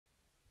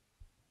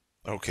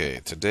Okay,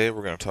 today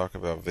we're going to talk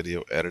about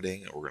video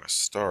editing. We're going to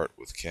start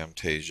with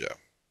Camtasia.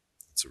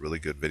 It's a really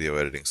good video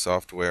editing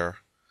software,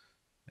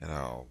 and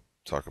I'll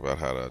talk about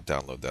how to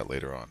download that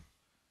later on.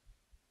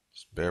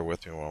 Just bear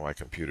with me while my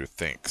computer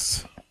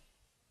thinks.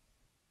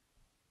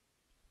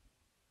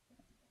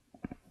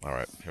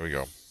 Alright, here we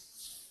go.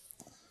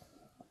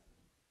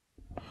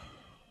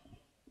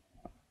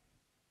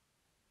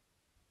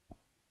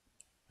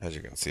 As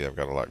you can see, I've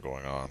got a lot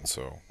going on,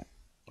 so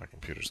my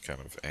computer's kind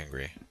of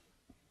angry.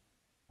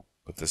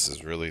 But this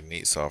is really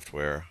neat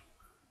software,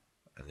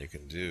 and you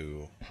can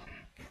do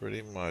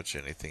pretty much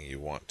anything you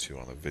want to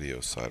on the video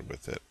side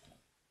with it.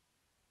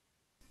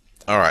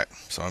 Alright,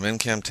 so I'm in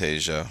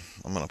Camtasia.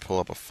 I'm going to pull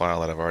up a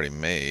file that I've already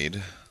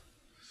made.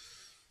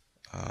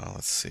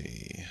 Let's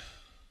see.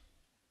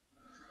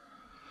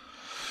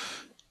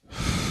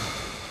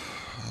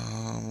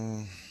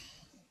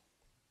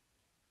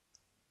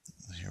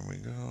 Here we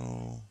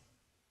go.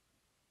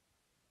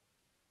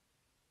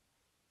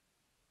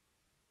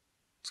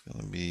 It's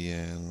going to be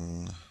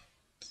in...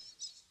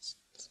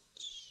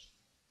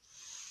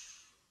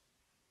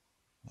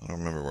 I don't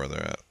remember where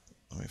they're at.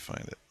 Let me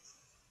find it.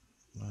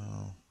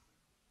 No.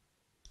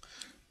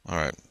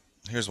 Alright,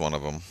 here's one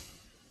of them.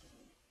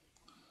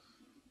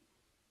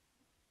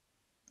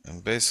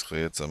 And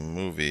basically it's a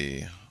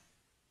movie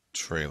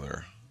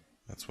trailer.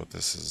 That's what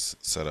this is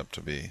set up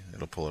to be.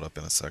 It'll pull it up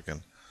in a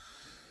second.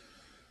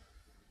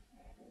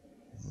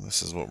 And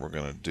this is what we're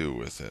going to do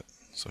with it.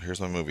 So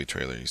here's my movie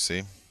trailer, you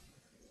see?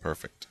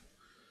 Perfect.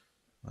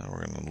 Now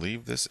we're going to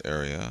leave this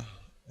area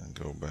and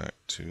go back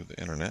to the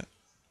internet.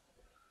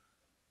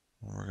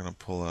 And we're going to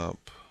pull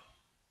up...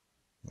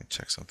 Let me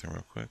check something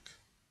real quick.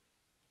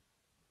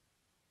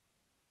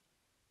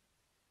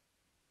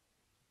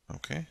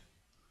 Okay.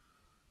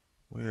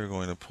 We are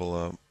going to pull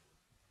up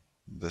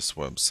this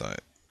website,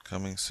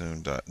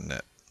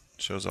 comingsoon.net.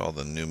 It shows all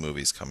the new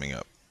movies coming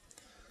up.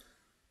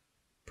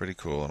 Pretty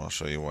cool, and I'll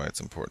show you why it's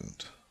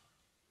important.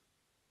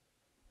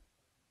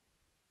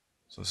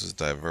 So this is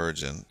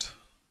Divergent.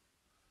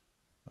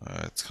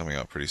 It's coming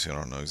out pretty soon.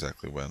 I don't know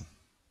exactly when.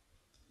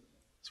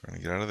 So we're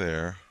going to get out of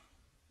there.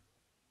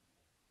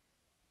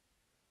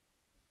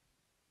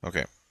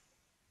 Okay.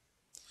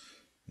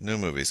 New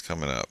movies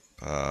coming up.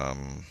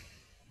 Doesn't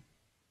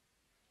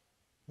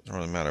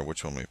really matter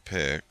which one we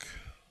pick.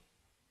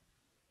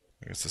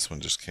 I guess this one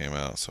just came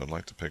out, so I'd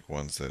like to pick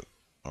ones that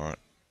aren't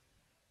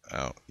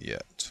out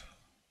yet.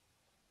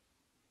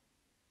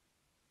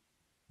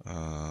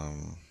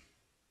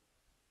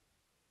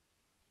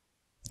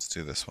 Let's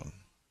do this one.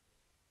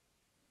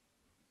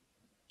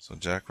 So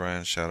Jack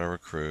Ryan, Shadow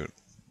Recruit.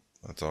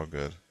 That's all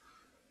good.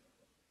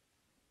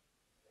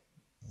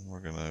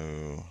 We're going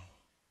to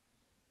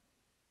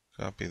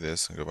copy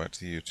this and go back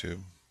to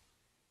YouTube.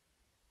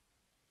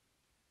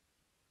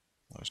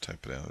 I'll just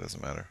type it in, it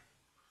doesn't matter.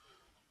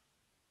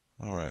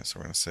 Alright, so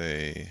we're going to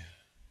say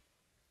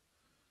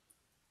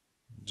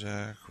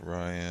Jack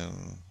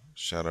Ryan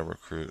Shadow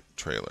Recruit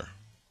trailer.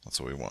 That's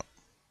what we want.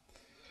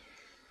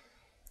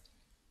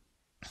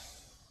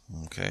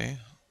 Okay,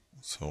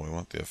 so we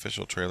want the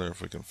official trailer if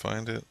we can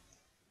find it.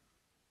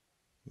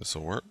 This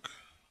will work.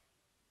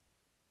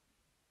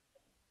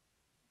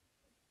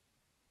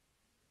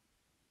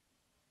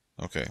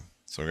 Okay,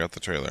 so we got the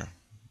trailer.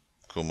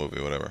 Cool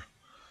movie, whatever.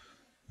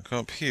 Come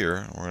up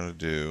here, we're going to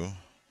do,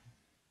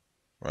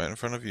 right in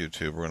front of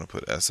YouTube, we're going to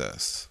put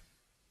SS.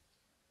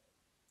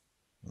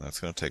 And that's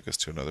going to take us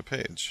to another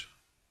page.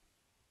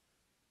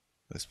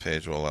 This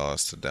page will allow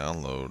us to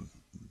download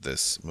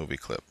this movie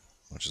clip,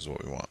 which is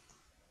what we want.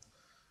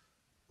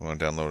 We want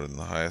to download it in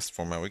the highest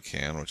format we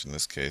can, which in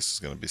this case is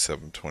going to be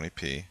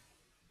 720p,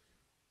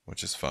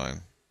 which is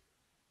fine.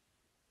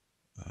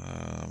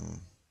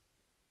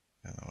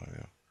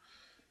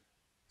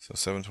 So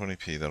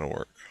 720p, that'll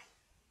work.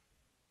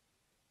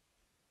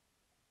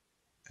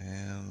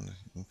 And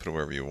you can put it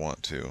wherever you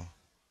want to.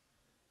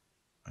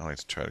 I like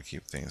to try to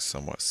keep things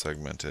somewhat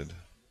segmented.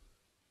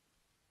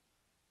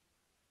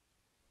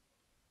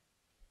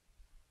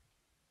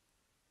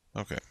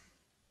 Okay,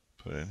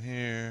 put it in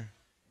here,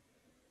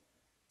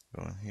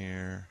 go in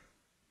here.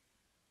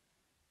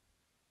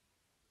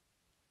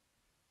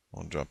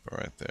 We'll drop it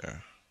right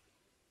there.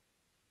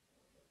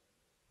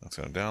 That's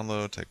going to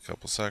download, take a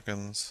couple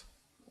seconds.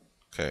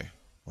 Okay,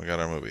 we got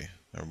our movie.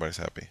 Everybody's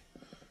happy.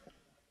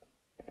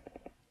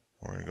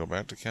 We're going to go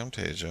back to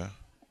Camtasia.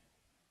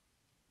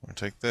 We're going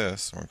to take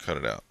this and we're going to cut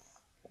it out.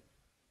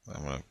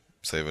 I'm going to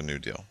save a new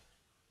deal.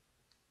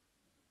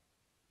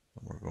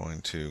 We're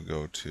going to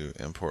go to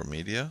Import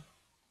Media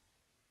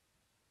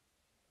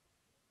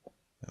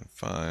and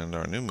find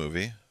our new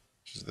movie,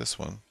 which is this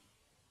one,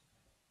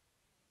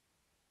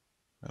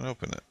 and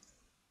open it.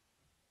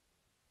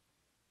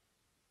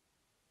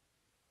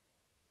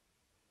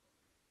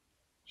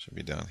 Should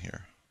be down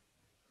here.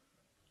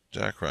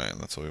 Jack Ryan,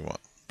 that's what we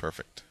want.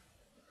 Perfect.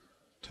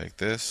 Take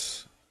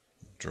this,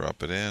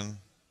 drop it in,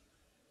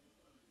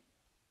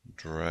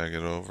 drag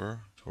it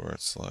over to where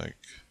it's like,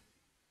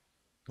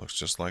 looks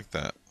just like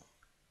that.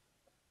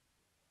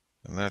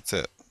 And that's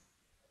it.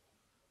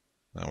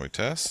 Now we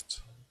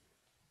test.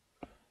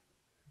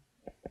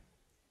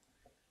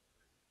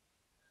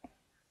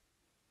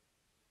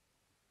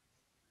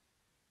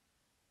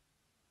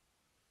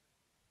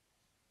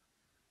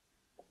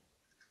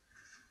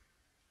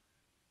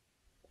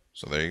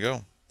 So there you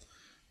go.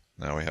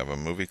 Now we have a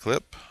movie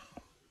clip.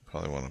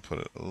 Probably want to put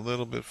it a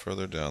little bit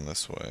further down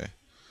this way.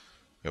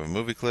 We have a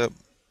movie clip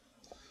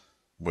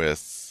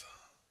with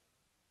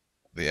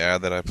the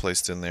ad that I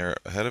placed in there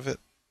ahead of it,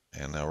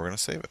 and now we're going to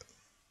save it.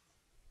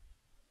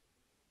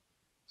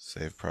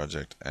 Save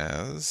project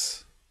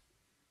as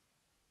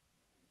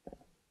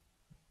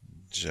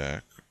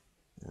Jack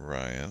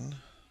Ryan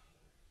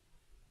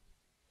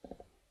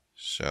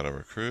Shadow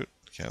Recruit.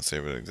 Can't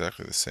save it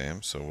exactly the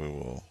same, so we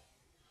will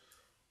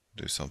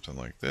do something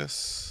like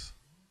this.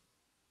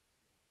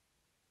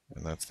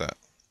 And that's that.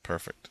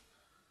 Perfect.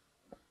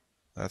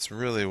 That's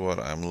really what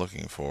I'm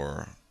looking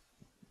for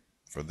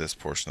this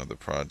portion of the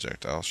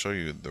project. I'll show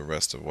you the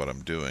rest of what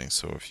I'm doing,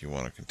 so if you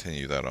want to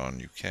continue that on,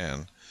 you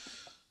can.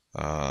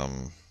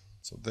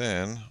 So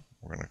then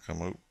we're going to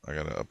come out. I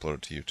got to upload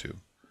it to YouTube.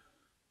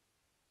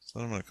 So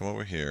then I'm going to come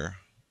over here.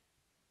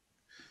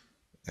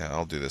 Yeah,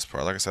 I'll do this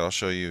part. Like I said, I'll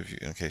show you,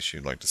 in case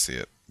you'd like to see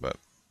it, but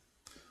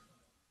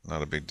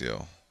not a big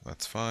deal.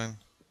 That's fine.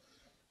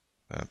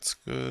 That's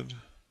good.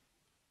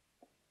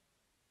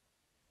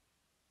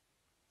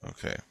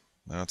 Okay,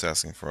 now it's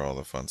asking for all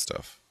the fun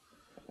stuff.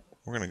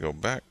 We're going to go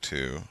back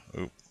to,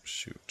 we're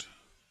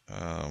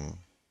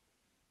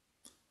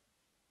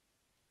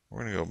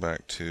going to go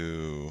back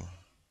to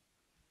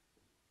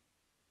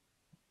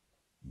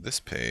this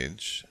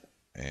page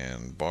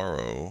and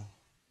borrow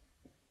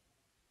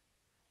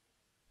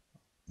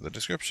the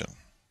description.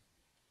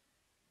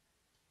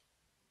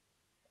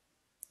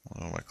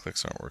 Oh, my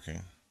clicks aren't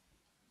working.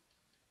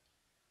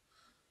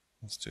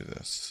 Let's do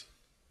this.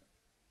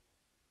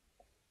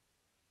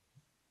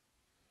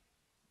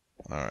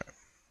 Alright.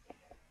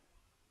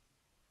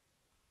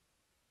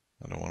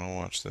 I don't want to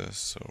watch this,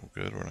 so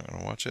good, we're not going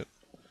to watch it.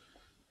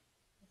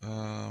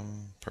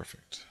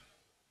 Perfect.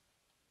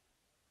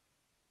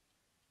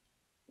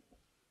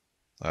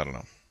 I don't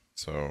know.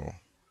 So,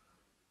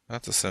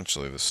 that's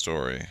essentially the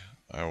story.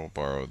 I will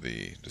borrow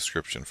the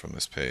description from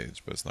this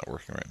page, but it's not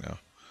working right now.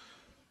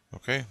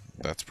 Okay,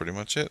 that's pretty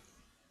much it.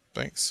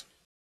 Thanks.